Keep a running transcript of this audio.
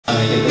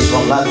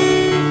Ikitiswang lahat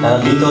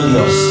na nandito,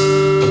 Diyos.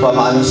 Ito po ang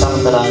aming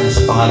samantalanan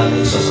sa pangalan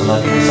ng Isus ang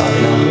natin sa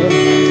atin.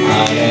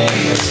 Amen.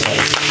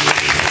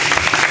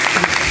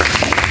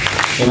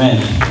 Amen.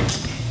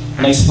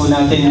 Next po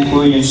natin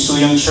po yung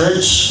Suyong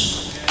Church.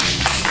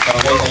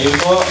 Okay, tayo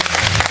po.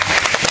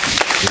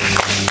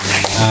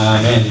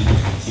 Amen.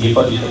 Sige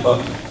po, dito po.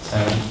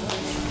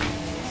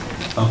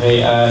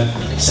 Okay,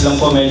 isa lang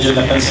po medyo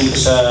napansin ko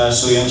sa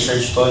Suyong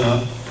Church po,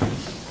 no?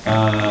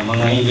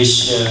 Mga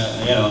English,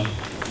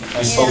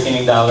 ang spoken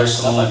in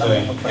dollars ng mga to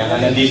eh. Kaya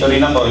nandito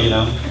rin ako,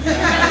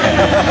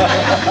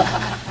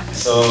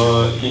 So,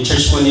 yung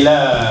church po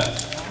nila,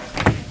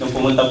 nung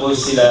pumunta po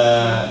sila,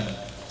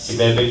 si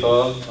bebe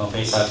ko,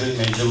 okay, sabi,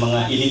 medyo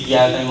mga elite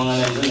yata yung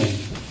mga nandun eh.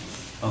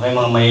 Okay,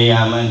 mga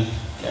mayayaman.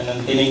 Kaya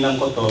nang tinignan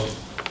ko to,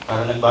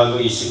 parang nagbago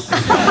isip.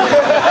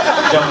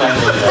 Joke lang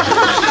bro.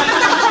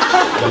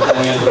 Joke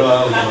lang yan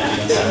bro,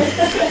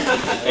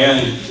 ayun,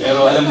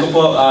 pero alam ko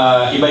po,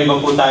 iba-iba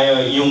po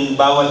tayo. Yung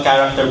bawat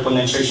character po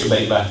ng church,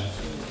 iba-iba.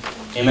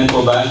 Amen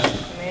po ba?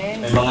 Amen.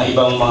 May mga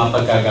ibang mga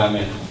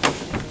pagkagamit.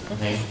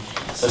 Okay?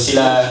 So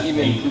sila,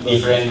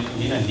 different,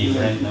 hindi na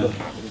different, no?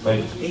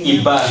 But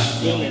iba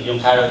yung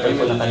character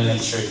po ng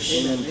kanilang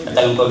church. At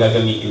alam ko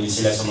gagamitin din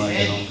sila sa mga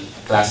ganong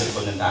klase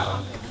po ng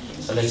tao.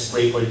 So let's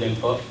pray for them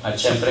po. At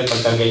syempre,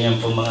 pagka ganyan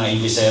po mga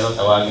Inglesero,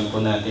 tawagin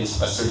po natin si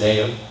Pastor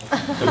Deo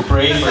to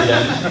pray for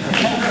them.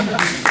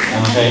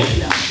 Okay?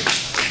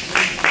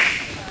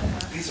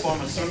 Please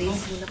form a circle.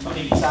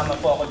 Makikisama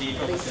po ako dito.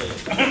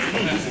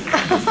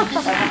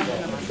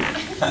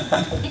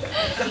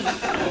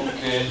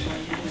 Okay.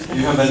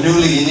 You have a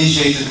newly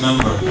initiated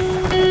member.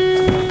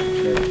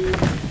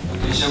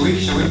 Shall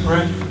we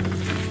pray?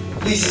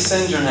 Please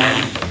extend your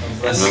hand of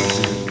blessing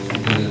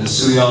to the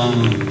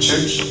Suyong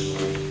Church.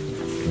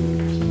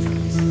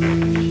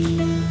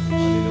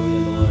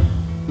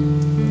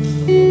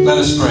 Let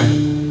us pray.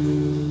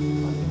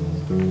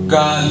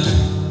 God,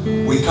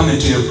 we come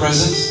into your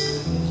presence.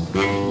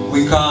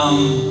 We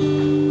come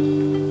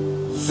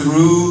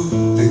through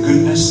the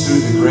goodness, through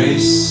the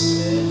grace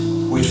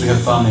which we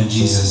have found in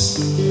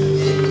Jesus.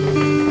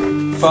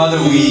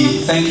 Father,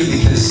 we thank you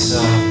because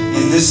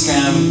in this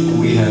camp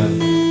we have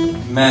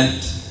met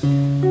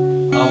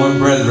our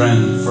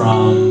brethren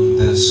from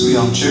the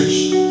Suyong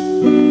Church.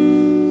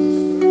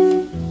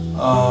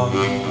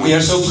 We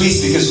are so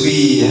pleased because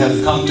we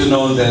have come to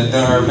know that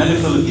there are many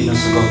Filipinos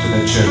who go to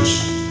that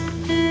church.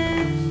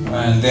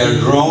 And they are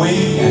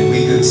growing, and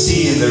we could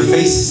see in their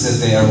faces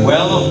that they are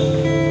well.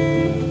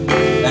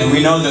 And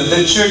we know that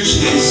the church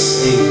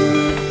is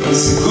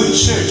a good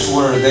church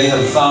where they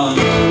have found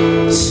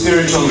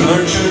spiritual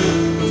nurture,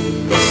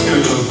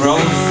 spiritual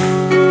growth,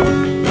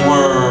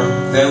 where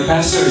their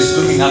pastor is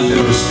looking after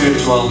their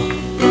spiritual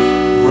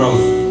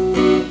growth.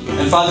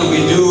 And Father,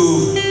 we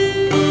do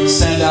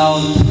send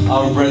out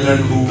our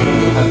brethren who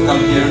have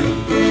come here.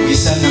 We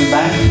send them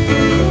back to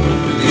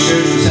the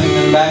church, we send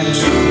them back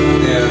to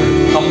their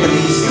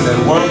companies, to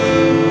their work,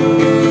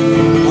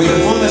 with the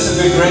fullness of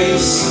your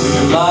grace, with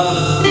your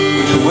love,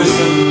 with your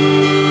wisdom,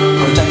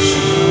 protection.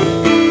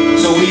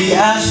 So we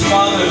ask,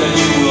 Father, that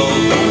you will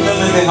put them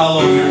in the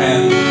hollow of your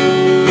hand.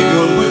 You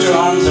will put your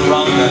arms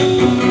around them.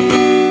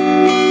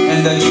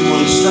 And that you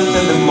will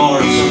strengthen them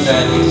more so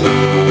that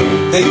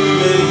they could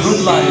live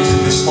good lives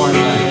in this foreign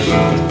land.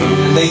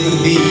 And they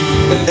would be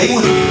an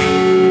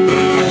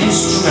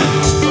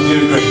instrument of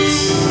your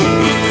grace.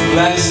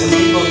 Bless the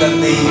people that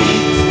they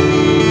meet.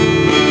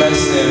 Bless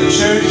their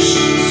church,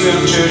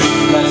 Suyong Church.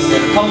 Bless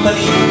their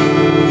company,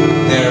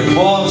 their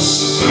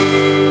boss,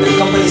 their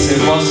companies,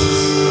 their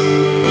bosses.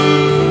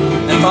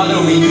 And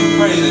Father, we do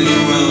pray that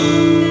you will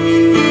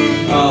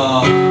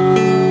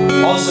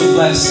also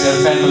bless their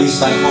families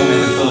back home in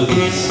the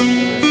Philippines.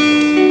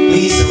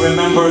 Please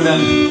remember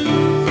them.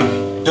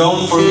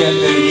 Don't forget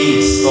their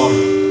needs, Lord.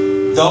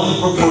 Don't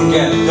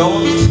forget,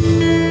 don't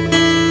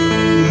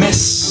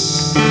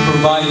miss to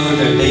provide for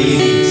their daily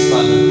needs,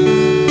 Father.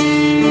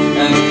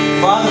 And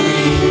Father,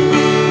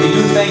 we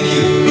do thank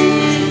you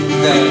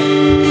that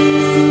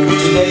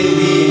today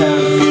we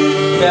have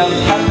felt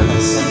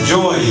happiness and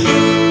joy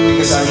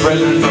because our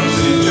brethren from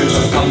Suyong Church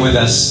have come with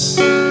us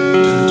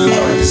to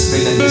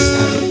participate in this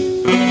camp.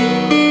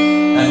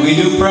 And we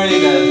do pray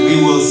that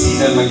we will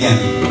see them again.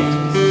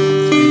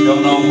 We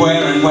don't know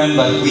where and when,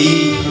 but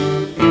we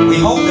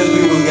hope that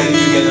we will get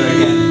together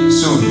again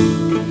soon.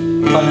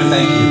 Father,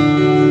 thank you.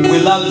 We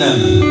love them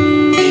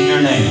in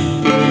your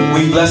name.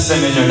 We bless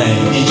them in your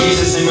name. In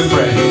Jesus' name we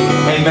pray.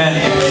 Amen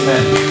and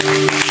amen.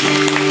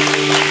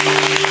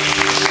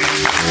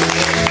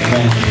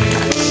 Amen.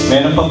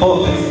 Meron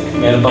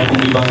pa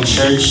pong ibang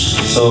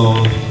church. So,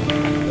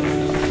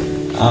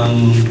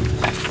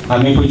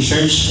 aming po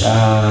church,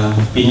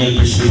 Pinoy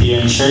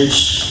Presbyterian Church,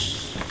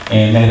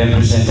 may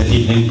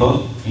representative din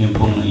po, yung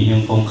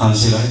pong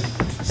counselor,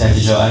 si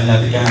Ate Joanne.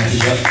 Lapit ka, Ate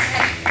Jo.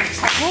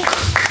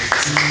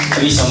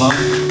 Isa mo?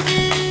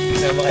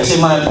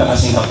 Kasi mahal ka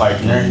kasing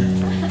ka-partner.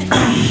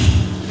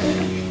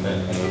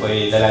 Ano po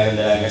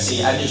dalaga-dalaga.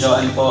 Si Ate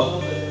Joanne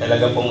po,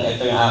 talaga pong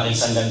ito yung aking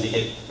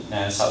sanggandikit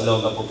na sa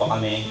Uloga po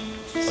kami.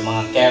 Sa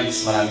mga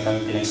camps, marami kami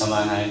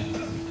pinagsamahan.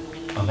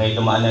 Okay,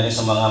 dumaan na rin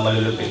sa mga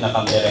malulupit na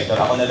camp director.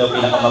 Ako na daw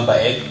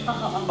pinakamabait.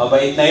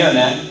 Mabait na yun,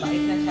 ha?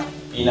 Bakit na siya?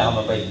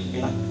 Pinakamabait.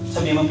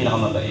 Sabi mo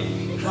pinakamabait.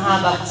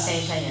 Mahaba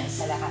pasensya niya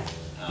sa lahat.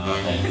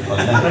 Okay,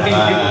 huwag na.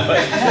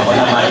 Ako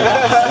na mahal.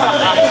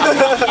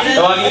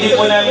 Tawagin din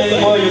po namin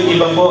po yung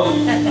iba po.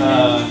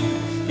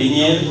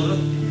 Piniel.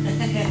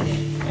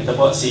 Ito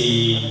po si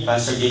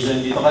Pastor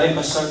Jason. Dito ka rin,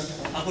 Pastor.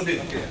 Ako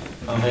din, okay.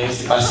 Okay,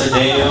 si Pastor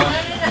Deo.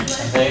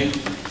 Okay.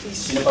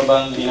 Sino pa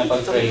bang hindi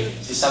napag-pray?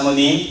 Si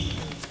Samonin.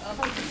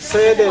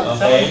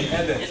 Okay.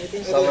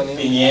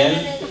 Piniel.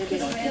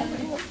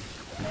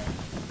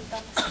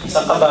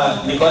 Saan ka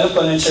ba? Hindi ko alam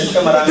kung anong church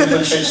ka. Marami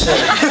kong church ka.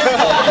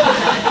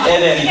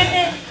 Eden.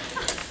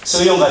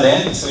 Suyong ka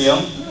din?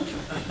 Suyong?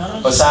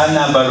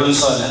 Osana,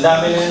 Barunson. Ang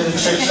dami ng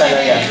church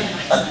talaga.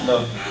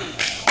 Tatlo.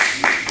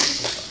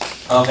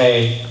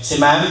 Okay. Si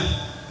Ma'am?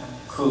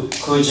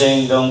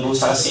 Kujeng Dongbu.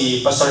 Saka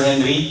si Pastor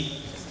Henry.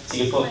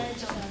 Sige po.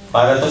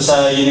 Para to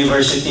sa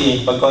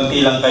university. Pag konti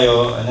lang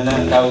kayo, ano na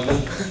ang tawag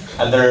doon?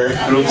 Other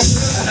groups.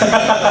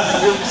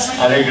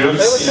 Other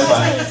groups? Sino ba?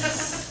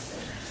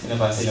 Sino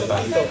ba? Sino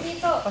ba?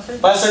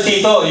 Pastor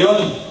Tito,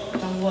 yun.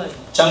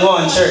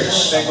 Changwon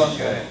Church.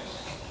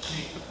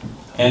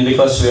 And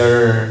because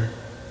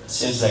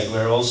seems like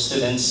we're all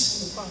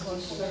students,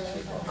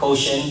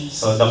 Koshin,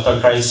 so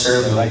Dr.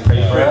 Kreiser will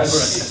pray for us.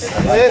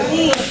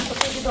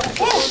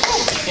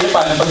 Sino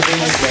pa?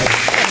 Napag-finish yan.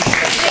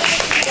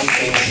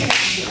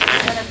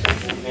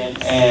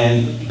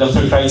 And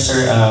Dr.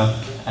 Kreiser,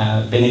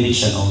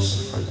 benediction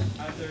also for them.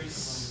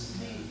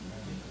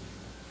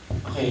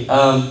 Okay,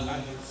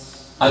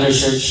 other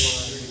church.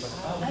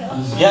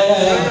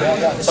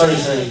 Yeah. Sorry.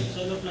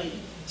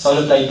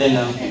 Solo flight din,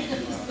 no?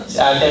 Si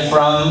ate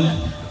from...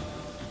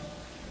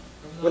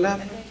 Wala.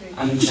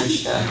 Anong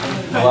church ka?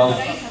 Wow.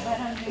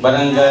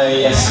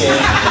 Barangay SK.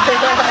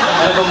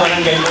 Ano bang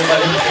barangay mo ba?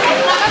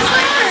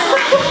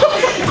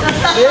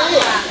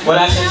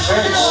 Wala siyang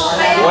church.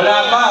 Wala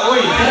pa.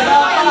 Uy!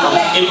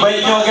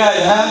 Invite nyo agad,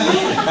 ha?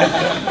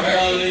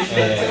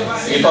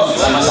 Sige po,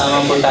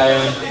 sama-sama po tayo.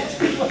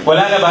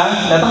 Wala na ba?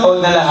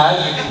 Natakot na lahat?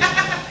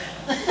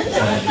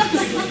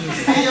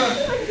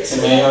 Si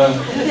Mayor,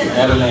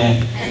 meron na yan.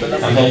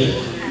 Okay.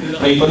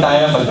 Pray po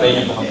tayo, pag-pray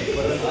niyo po kami.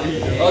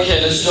 Okay,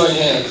 let's join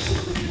hands.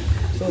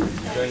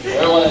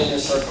 Everyone in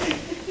your circle.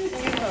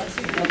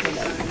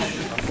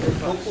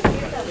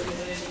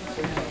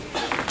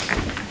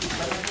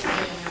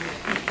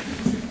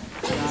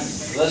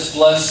 Let's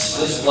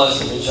bless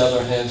each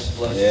other. Hands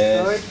bless.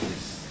 Yes.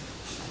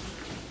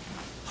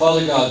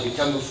 Father God, we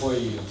come before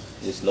you.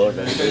 Yes, Lord.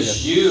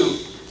 Because you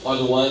are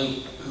the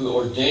one who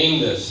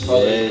ordained this.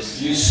 Father, Yes.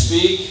 you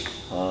speak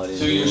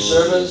through your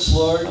servants,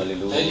 Lord.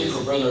 Hallelujah. Thank you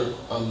for Brother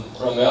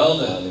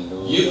Ramel that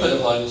Hallelujah. you put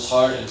upon his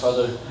heart. And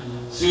Father,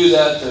 through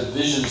that the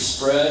vision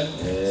spread.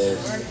 Yes.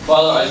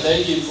 Father, I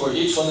thank you for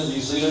each one of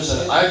these leaders,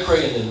 and I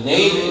pray in the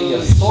name and the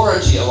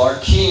authority of our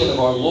King and of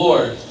our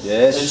Lord,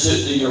 Yes.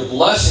 that your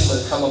blessing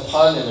would come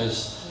upon him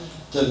as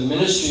the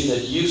ministry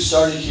that you've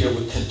started here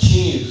would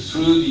continue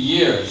through the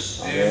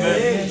years.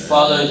 Amen.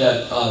 Father,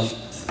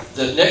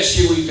 that next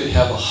year we could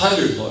have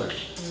 100, Lord.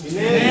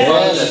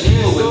 Father, that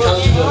people would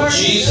come to know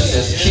Jesus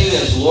as King,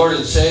 as Lord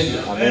and Savior.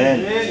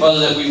 Amen.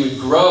 Father, that we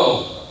would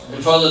grow.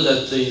 And Father,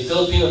 that the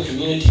Filipino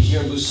community here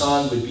in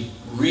Busan would be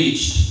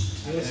reached.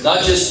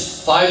 Not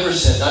just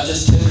 5%, not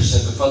just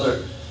 10%, but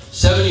Father,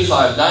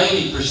 75,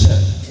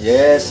 90%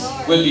 Yes.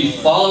 would be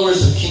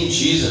followers of King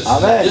Jesus.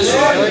 Amen. This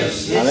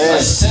would be Amen.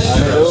 a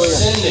center of Hallelujah.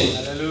 sending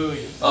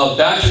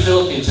back to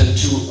Philippines and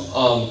to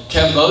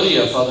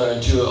Cambodia, Father,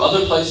 and to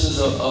other places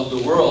of the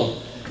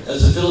world.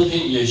 As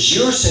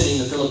you're sending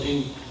the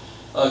Philippine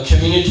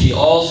community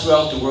all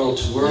throughout the world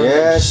to work and to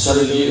Yes,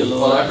 serve you. hallelujah,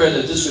 Father, I pray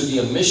that this would be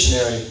a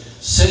missionary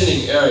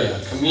sending area,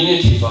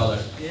 community,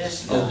 Father,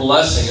 and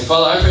blessing. And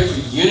Father, I pray for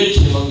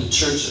unity among the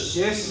churches.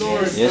 Yes,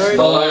 Lord. Yes,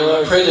 Father,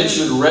 I pray that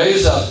you would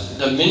raise up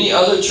the many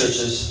other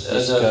churches,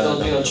 Yes, the God.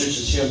 Filipino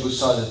churches here in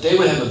Busan, that they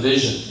would have a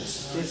vision.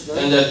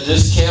 And that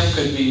this camp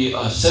could be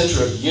a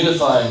center of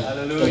unifying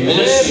the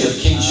ministry of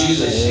King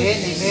Jesus.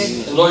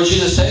 And Lord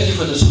Jesus, thank you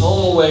for this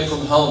home away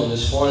from home in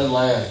this foreign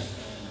land.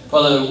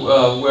 Father,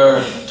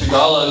 where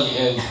Tagalog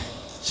and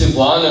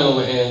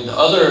Cebuano and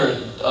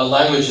other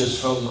languages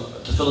from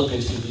the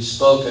Philippines could be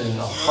spoken, and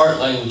our heart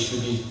language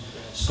could be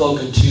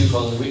spoken too,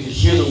 Father. We could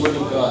hear the word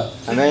of God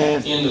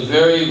Amen. in the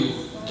very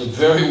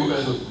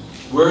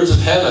words of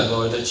heaven,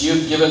 Lord, that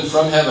you've given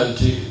from heaven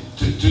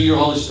through your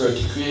Holy Spirit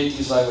to create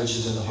these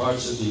languages in the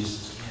hearts of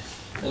these.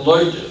 And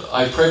Lord,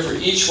 I pray for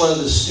each one of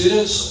the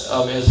students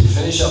as they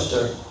finish up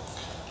their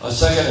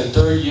second and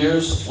third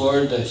years,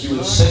 Lord, that you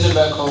would send them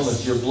back home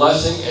with your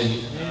blessing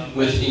and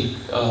with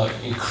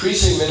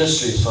increasing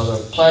ministries, Father,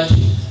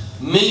 planting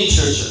many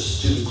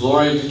churches to the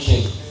glory of the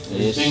King.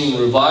 Yes. Bringing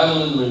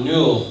revival and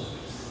renewal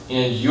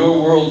in your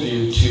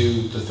worldview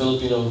to the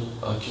Filipino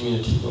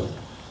community, Lord.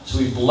 So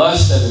we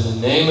bless them in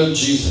the name of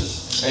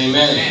Jesus.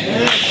 Amen.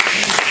 Amen.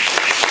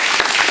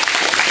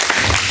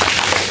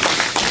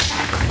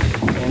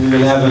 And we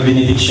will have a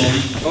benediction.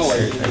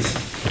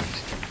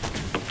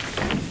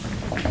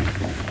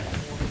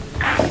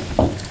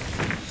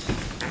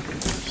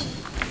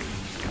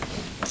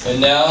 And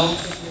now,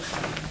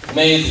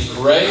 may the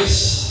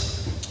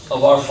grace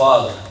of our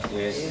Father,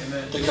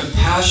 the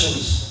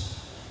compassions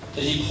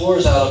that He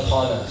pours out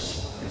upon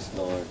us,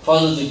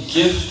 Father, the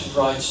gift of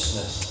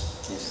righteousness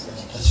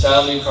that's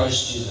found in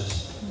Christ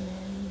Jesus,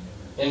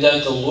 and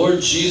that the Lord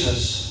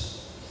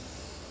Jesus,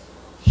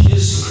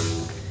 His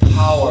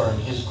power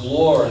and His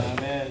glory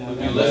would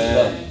be lifted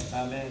up,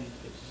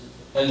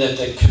 and that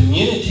the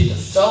community, the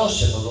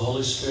fellowship of the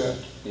Holy Spirit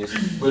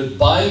would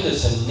bind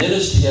us and knit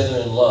us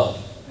together in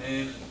love.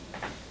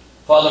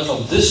 Father,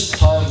 from this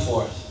time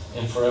forth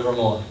and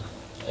forevermore.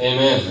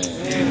 Amen.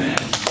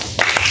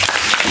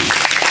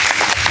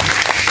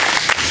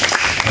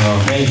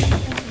 Okay.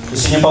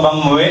 Gusto niyo pa bang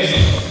umuwi?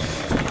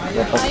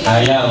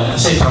 Ayaw.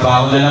 Kasi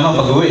trabaho na naman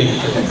pag-uwi.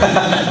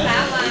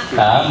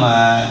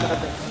 Tama.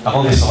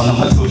 Ako gusto ko na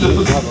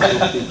matulog.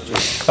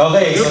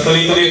 Okay, so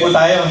tuloy-tuloy po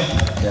tayo.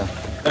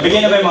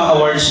 Nabigyan na ba yung mga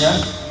awards niya?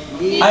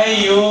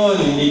 Ay, yun.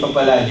 Hindi pa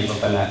pala.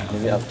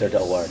 Maybe after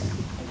the award.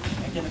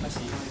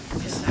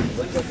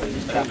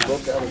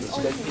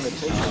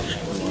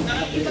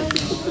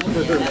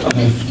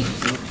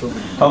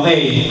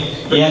 Okay,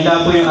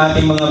 ihanda po yung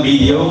ating mga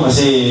video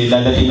kasi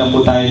dadating na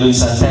po tayo dun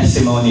sa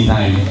testimony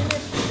time.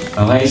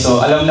 Okay,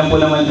 so alam na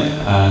po naman,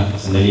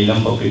 sandali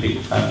lang po,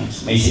 pipik.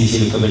 May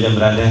sinisilip ka ba dyan,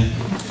 brother?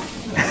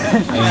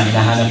 Ay,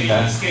 hinahanap ka.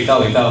 Ikaw.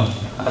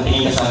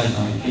 Nakatingin ka sa akin.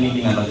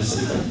 Tinitingnan ka sa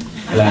likod.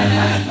 Wala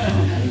na.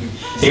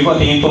 Sige po,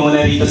 tingin po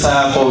muna dito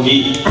sa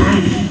pogi.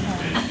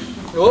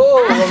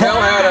 Oh,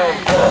 Romeo.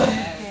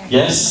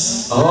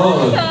 Yes?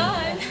 Oh.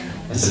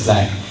 That's a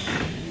flag.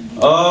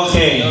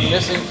 Okay.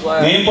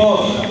 Ngayon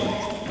po,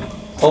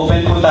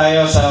 open po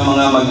tayo sa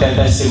mga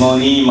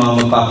magte-testimony,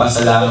 mga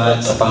magpapasalamat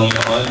sa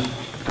Panginoon.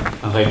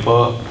 Okay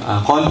po.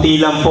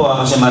 Konti lang po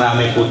kasi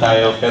marami po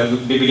tayo. Pero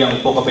bibigyan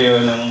ko po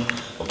kayo ng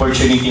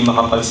opportunity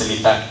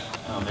makapagsalita.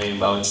 Okay,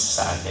 bawat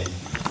sa atin.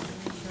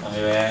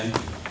 Okay ba yan?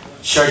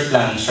 Short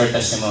lang, short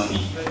testimony.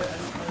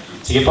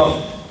 Sige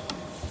po.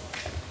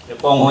 Ito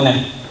po ang una.